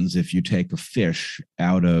happens if you take a fish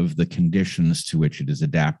out of the conditions to which it is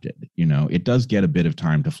adapted? It does get a bit of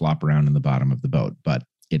time to flop around in the bottom of the boat, but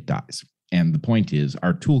it dies. And the point is,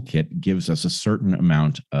 our toolkit gives us a certain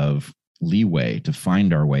amount of leeway to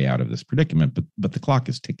find our way out of this predicament, but the clock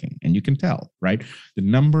is ticking, and you can tell, right? The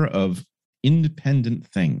number of independent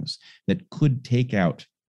things that could take out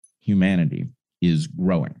humanity is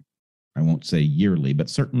growing. I won't say yearly, but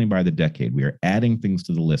certainly by the decade, we are adding things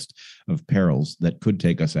to the list of perils that could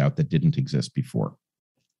take us out that didn't exist before.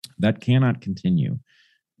 That cannot continue,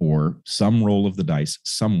 or some roll of the dice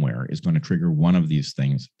somewhere is going to trigger one of these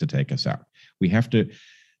things to take us out. We have to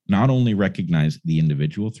not only recognize the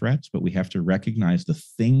individual threats, but we have to recognize the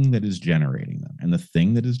thing that is generating them. And the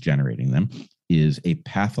thing that is generating them is a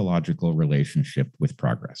pathological relationship with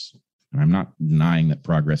progress. And I'm not denying that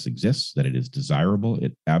progress exists, that it is desirable.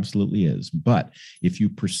 It absolutely is. But if you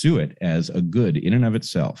pursue it as a good in and of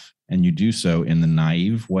itself, and you do so in the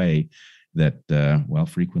naive way that,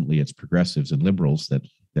 frequently it's progressives and liberals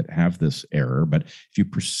that have this error, but if you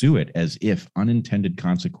pursue it as if unintended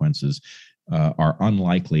consequences are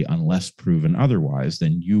unlikely unless proven otherwise,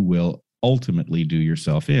 then you will ultimately do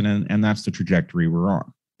yourself in. And that's the trajectory we're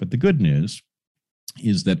on. But the good news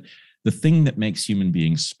is that the thing that makes human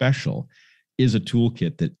beings special is a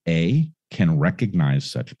toolkit that A, can recognize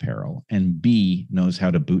such peril, and B, knows how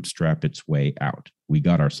to bootstrap its way out. We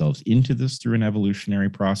got ourselves into this through an evolutionary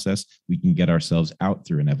process. We can get ourselves out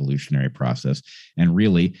through an evolutionary process. And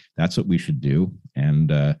really, that's what we should do. And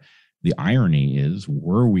the irony is,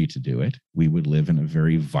 were we to do it, we would live in a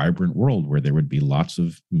very vibrant world where there would be lots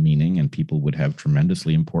of meaning and people would have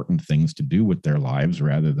tremendously important things to do with their lives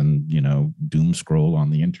rather than, doom scroll on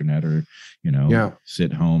the internet or,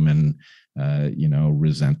 sit home and,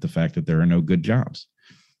 resent the fact that there are no good jobs.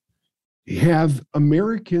 Have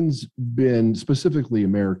Americans been, specifically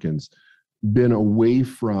Americans, been away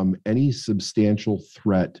from any substantial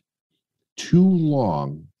threat too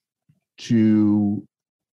long to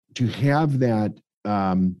have that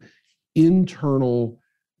internal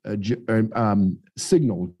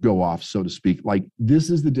signal go off, so to speak? Like, this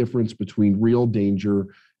is the difference between real danger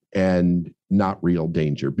and not real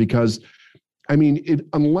danger. Because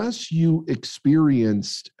unless you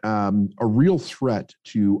experienced a real threat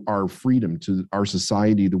to our freedom, to our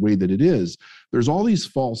society, the way that it is, there's all these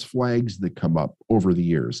false flags that come up over the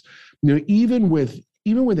years. Even with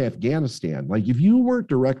Afghanistan, like if you weren't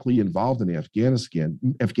directly involved in Afghanistan,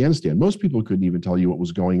 most people couldn't even tell you what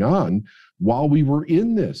was going on while we were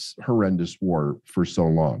in this horrendous war for so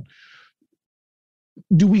long.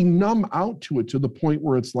 Do we numb out to it to the point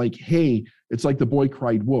where it's like, hey, it's like the boy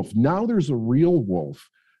cried wolf. Now there's a real wolf,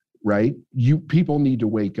 right? People need to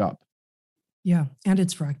wake up. Yeah, and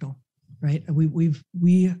it's fractal, right?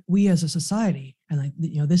 We as a society, and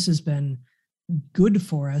this has been good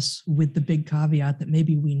for us, with the big caveat that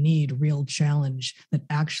maybe we need real challenge that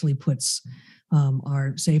actually puts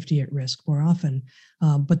our safety at risk more often.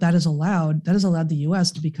 But that has allowed the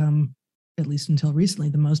U.S. to become, at least until recently,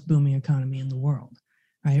 the most booming economy in the world,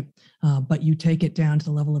 right? But you take it down to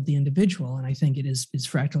the level of the individual, and I think it's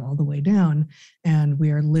fractal all the way down. And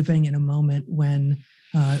we are living in a moment when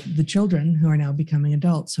the children who are now becoming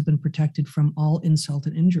adults have been protected from all insult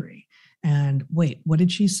and injury. And wait, what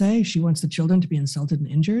did she say? She wants the children to be insulted and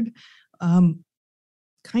injured?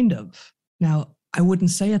 Kind of. Now, I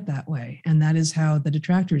wouldn't say it that way, and that is how the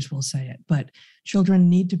detractors will say it. But children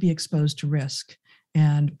need to be exposed to risk.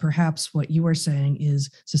 And perhaps what you are saying is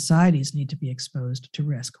societies need to be exposed to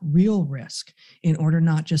risk, real risk, in order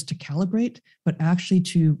not just to calibrate, but actually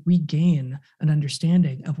to regain an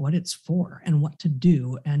understanding of what it's for and what to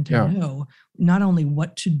do, and to know not only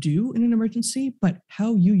what to do in an emergency, but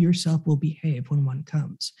how you yourself will behave when one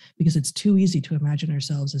comes. Because it's too easy to imagine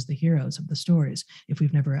ourselves as the heroes of the stories if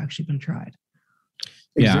we've never actually been tried.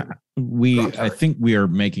 Yeah, I think we are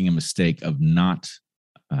making a mistake of not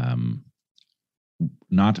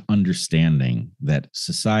understanding that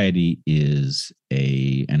society is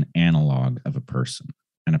an analog of a person,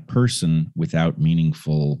 and a person without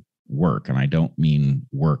meaningful work, and I don't mean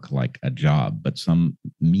work like a job, but some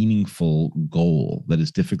meaningful goal that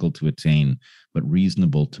is difficult to attain but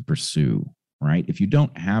reasonable to pursue, right? If you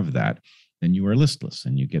don't have that, then you are listless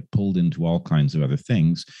and you get pulled into all kinds of other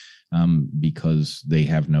things because they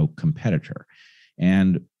have no competitor.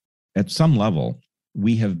 And at some level,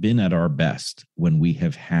 we have been at our best when we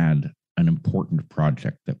have had an important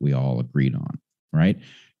project that we all agreed on, right?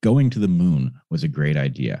 Going to the moon was a great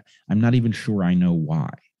idea. I'm not even sure I know why,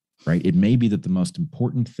 right? It may be that the most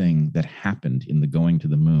important thing that happened in the going to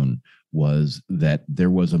the moon was that there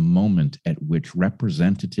was a moment at which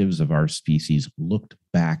representatives of our species looked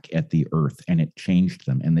back at the Earth and it changed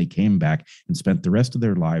them. And they came back and spent the rest of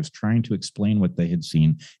their lives trying to explain what they had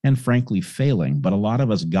seen and frankly failing. But a lot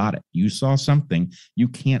of us got it. You saw something you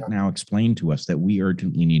can't now explain to us that we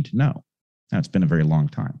urgently need to know. Now, it's been a very long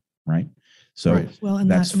time, right? So well,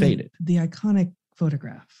 and that's faded. The iconic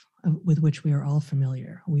photograph with which we are all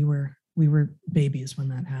familiar. We were babies when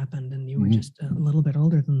that happened, and you were just a little bit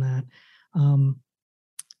older than that.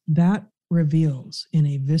 That reveals in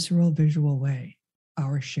a visceral, visual way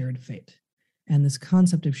our shared fate. And this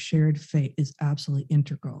concept of shared fate is absolutely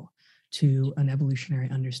integral to an evolutionary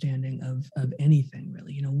understanding of anything,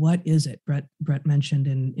 really. What is it? Brett mentioned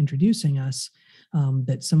in introducing us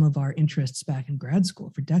that some of our interests back in grad school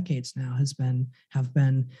for decades now have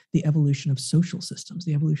been the evolution of social systems,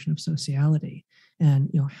 the evolution of sociality,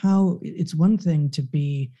 and how it's one thing to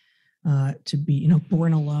be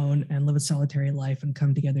born alone and live a solitary life and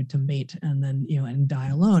come together to mate and then and die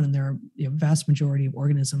alone. And there are vast majority of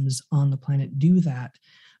organisms on the planet do that.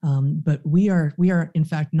 But we are in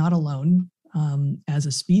fact not alone as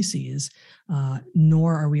a species,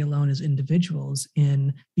 nor are we alone as individuals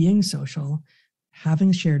in being social,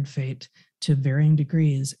 having shared fate, to varying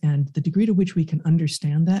degrees. And the degree to which we can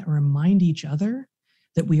understand that or remind each other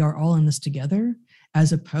that we are all in this together,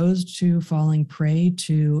 as opposed to falling prey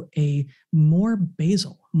to a more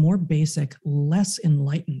basal, more basic, less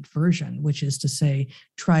enlightened version, which is to say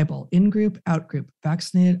tribal, in-group, out-group,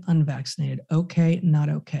 vaccinated, unvaccinated, okay, not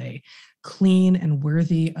okay, clean and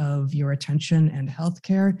worthy of your attention and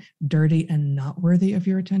healthcare, dirty and not worthy of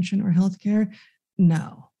your attention or healthcare.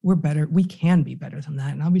 No, we're better. We can be better than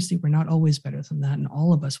that. And obviously we're not always better than that. And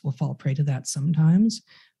all of us will fall prey to that sometimes,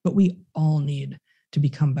 but we all need to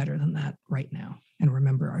become better than that right now and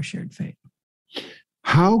remember our shared fate.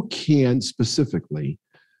 How can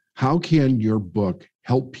your book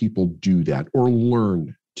help people do that or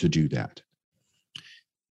learn to do that?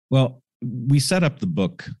 Well, we set up the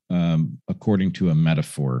book according to a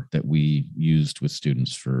metaphor that we used with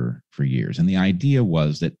students for years. And the idea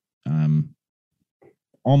was that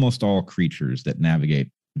almost all creatures that navigate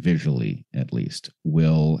visually, at least,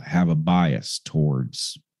 will have a bias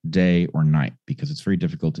towards day or night, because it's very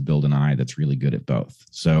difficult to build an eye that's really good at both.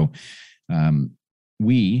 So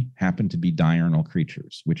we happen to be diurnal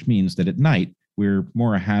creatures, which means that at night, we're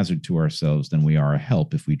more a hazard to ourselves than we are a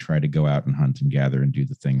help if we try to go out and hunt and gather and do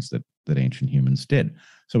the things that ancient humans did.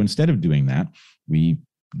 So instead of doing that, we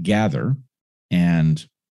gather, and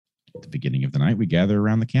at the beginning of the night, we gather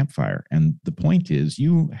around the campfire. And the point is,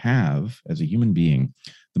 you have, as a human being,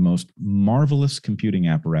 the most marvelous computing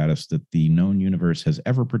apparatus that the known universe has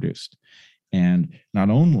ever produced. And not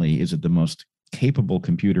only is it the most capable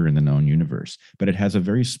computer in the known universe, but it has a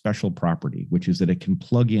very special property, which is that it can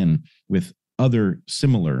plug in with other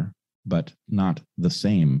similar but not the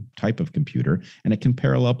same type of computer, and it can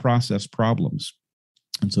parallel process problems.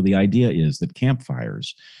 And so the idea is that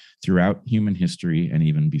campfires throughout human history and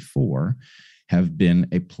even before have been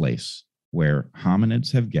a place where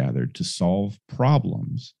hominids have gathered to solve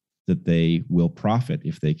problems that they will profit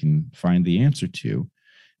if they can find the answer to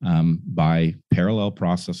by parallel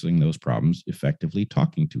processing those problems, effectively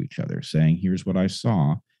talking to each other, saying, here's what I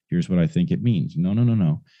saw, here's what I think it means.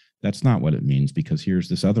 No. That's not what it means, because here's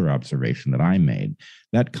this other observation that I made.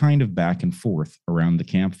 That kind of back and forth around the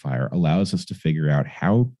campfire allows us to figure out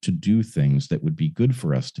how to do things that would be good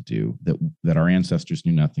for us to do that our ancestors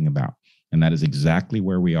knew nothing about. And that is exactly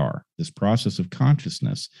where we are. This process of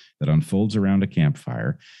consciousness that unfolds around a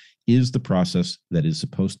campfire is the process that is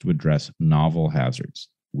supposed to address novel hazards.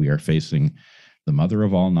 We are facing the mother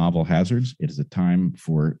of all novel hazards. It is a time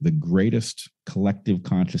for the greatest collective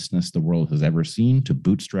consciousness the world has ever seen to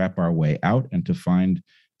bootstrap our way out and to find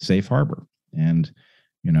safe harbor. And,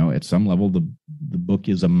 at some level, the book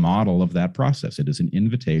is a model of that process. It is an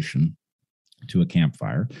invitation to a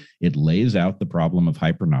campfire. It lays out the problem of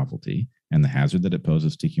hypernovelty and the hazard that it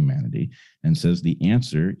poses to humanity, and says the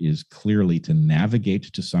answer is clearly to navigate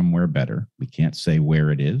to somewhere better. We can't say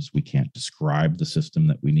where it is. We can't describe the system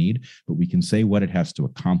that we need, but we can say what it has to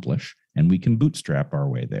accomplish, and we can bootstrap our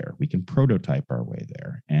way there. We can prototype our way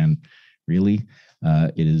there. And really,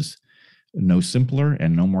 it is no simpler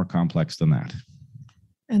and no more complex than that.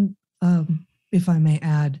 And if I may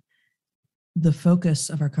add, the focus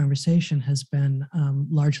of our conversation has been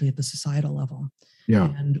largely at the societal level.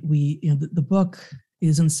 Yeah. And the book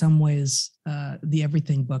is in some ways the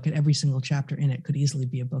everything book, and every single chapter in it could easily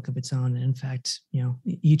be a book of its own. And in fact,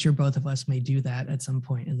 each or both of us may do that at some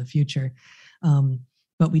point in the future.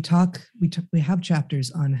 But we have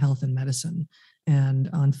chapters on health and medicine, and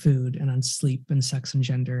on food, and on sleep, and sex and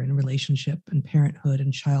gender, and relationship, and parenthood,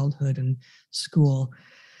 and childhood, and school.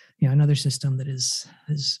 Another system that is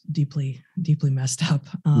deeply, deeply messed up,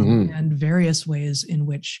 and various ways in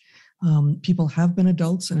which people have been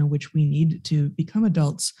adults and in which we need to become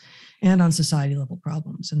adults, and on society level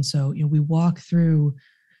problems. And so, we walk through,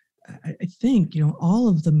 I think, all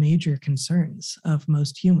of the major concerns of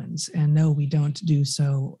most humans. And no, we don't do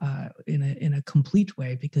so in a complete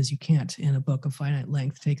way, because you can't, in a book of finite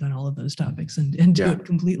length, take on all of those topics and do it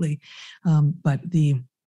completely. But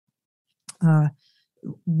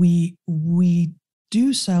we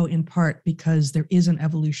do so in part because there is an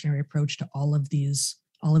evolutionary approach to all of these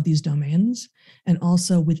domains. And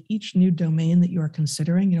also with each new domain that you are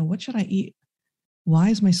considering, what should I eat? Why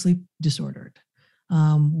is my sleep disordered?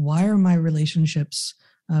 Why are my relationships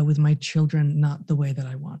with my children not the way that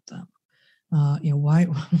I want them? Why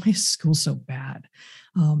is school so bad?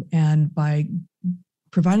 And by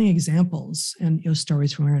providing examples and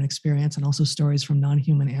stories from our own experience, and also stories from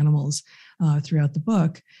non-human animals throughout the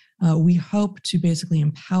book, we hope to basically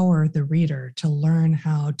empower the reader to learn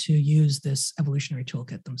how to use this evolutionary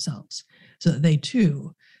toolkit themselves, so that they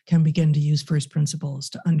too can begin to use first principles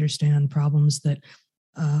to understand problems that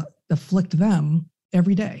afflict them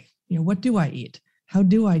every day what do I eat? How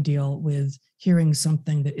do I deal with hearing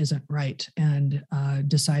something that isn't right and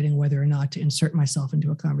deciding whether or not to insert myself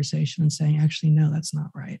into a conversation and saying, actually, no, that's not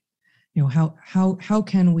right. How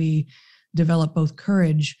can we develop both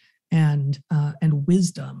courage and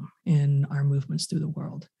wisdom in our movements through the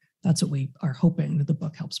world? That's what we are hoping that the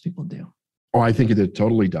book helps people do. Oh, I think it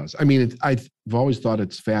totally does. I mean, I've always thought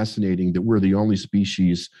it's fascinating that we're the only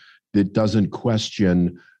species that doesn't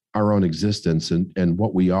question our own existence and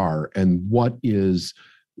what we are, and what is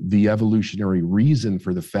the evolutionary reason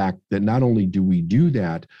for the fact that not only do we do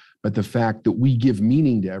that, but the fact that we give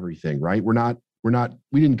meaning to everything, right?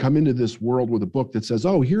 We didn't come into this world with a book that says,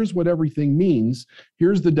 oh, here's what everything means.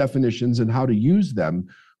 Here's the definitions and how to use them.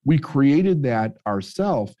 We created that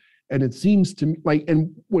ourselves. And it seems to me like,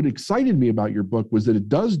 and what excited me about your book was that it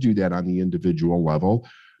does do that on the individual level.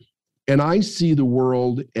 And I see the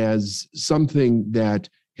world as something that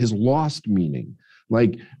has lost meaning,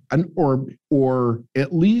 or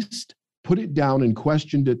at least put it down and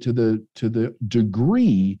questioned it to the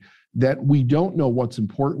degree that we don't know what's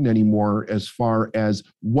important anymore as far as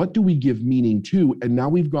what do we give meaning to. And now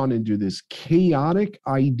we've gone into this chaotic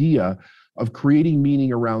idea of creating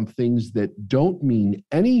meaning around things that don't mean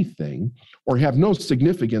anything or have no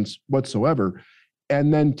significance whatsoever,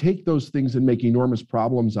 and then take those things and make enormous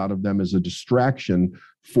problems out of them as a distraction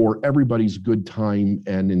for everybody's good time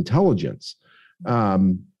and intelligence.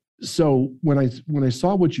 So when I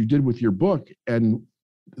saw what you did with your book and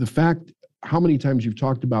the fact how many times you've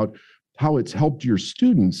talked about how it's helped your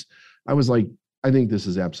students, I was like, I think this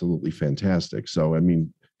is absolutely fantastic. So, I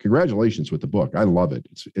mean, congratulations with the book. I love it.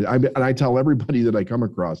 And I tell everybody that I come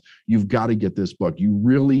across, you've got to get this book. You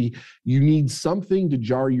need something to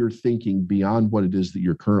jar your thinking beyond what it is that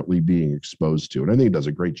you're currently being exposed to. And I think it does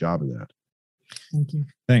a great job of that. Thank you.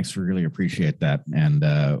 Thanks. We really appreciate that. And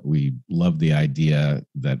we love the idea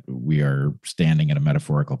that we are standing at a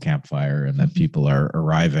metaphorical campfire and that people are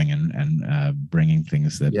arriving and bringing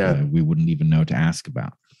things that we wouldn't even know to ask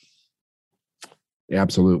about.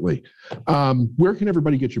 Absolutely. Where can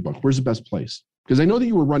everybody get your book? Where's the best place? Because I know that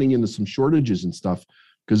you were running into some shortages and stuff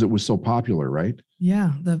because it was so popular, right?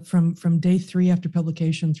 Yeah. From day 3 after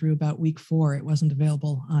publication through about week 4, it wasn't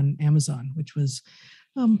available on Amazon, which was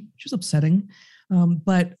upsetting.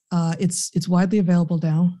 But it's widely available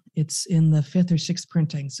now. It's in the 5th or 6th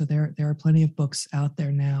printing. So there are plenty of books out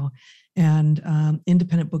there now, and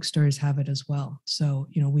independent bookstores have it as well. So,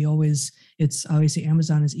 it's obviously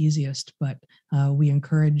Amazon is easiest, but we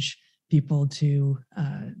encourage people to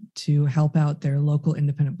help out their local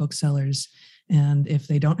independent booksellers. And if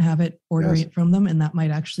they don't have it, ordering it from them, and that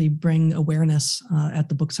might actually bring awareness at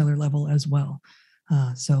the bookseller level as well.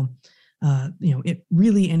 It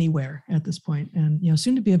really anywhere at this point, and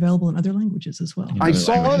soon to be available in other languages as well. I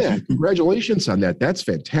saw that. Congratulations on that. That's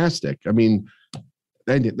fantastic. I mean,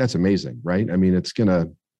 that's amazing, right? I mean,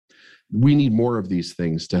 we need more of these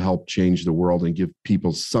things to help change the world and give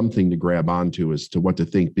people something to grab onto as to what to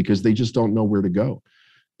think, because they just don't know where to go.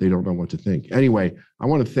 They don't know what to think. Anyway, I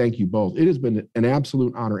want to thank you both. It has been an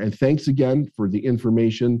absolute honor, and thanks again for the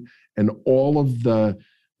information and all of the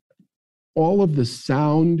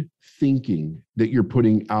sound thinking that you're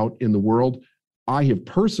putting out in the world. I have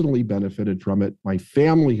personally benefited from it. My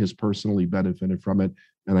family has personally benefited from it.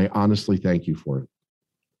 And I honestly thank you for it.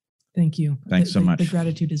 Thank you. Thanks so much. The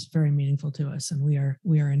gratitude is very meaningful to us, and we are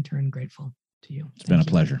in turn grateful to you. It's been a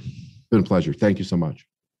pleasure. It's been a pleasure. Thank you so much.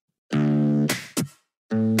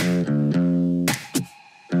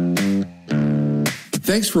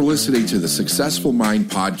 Thanks for listening to the Successful Mind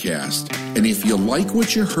podcast. And if you like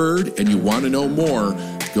what you heard and you want to know more,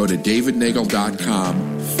 go to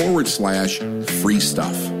davidnagel.com/free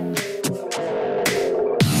stuff.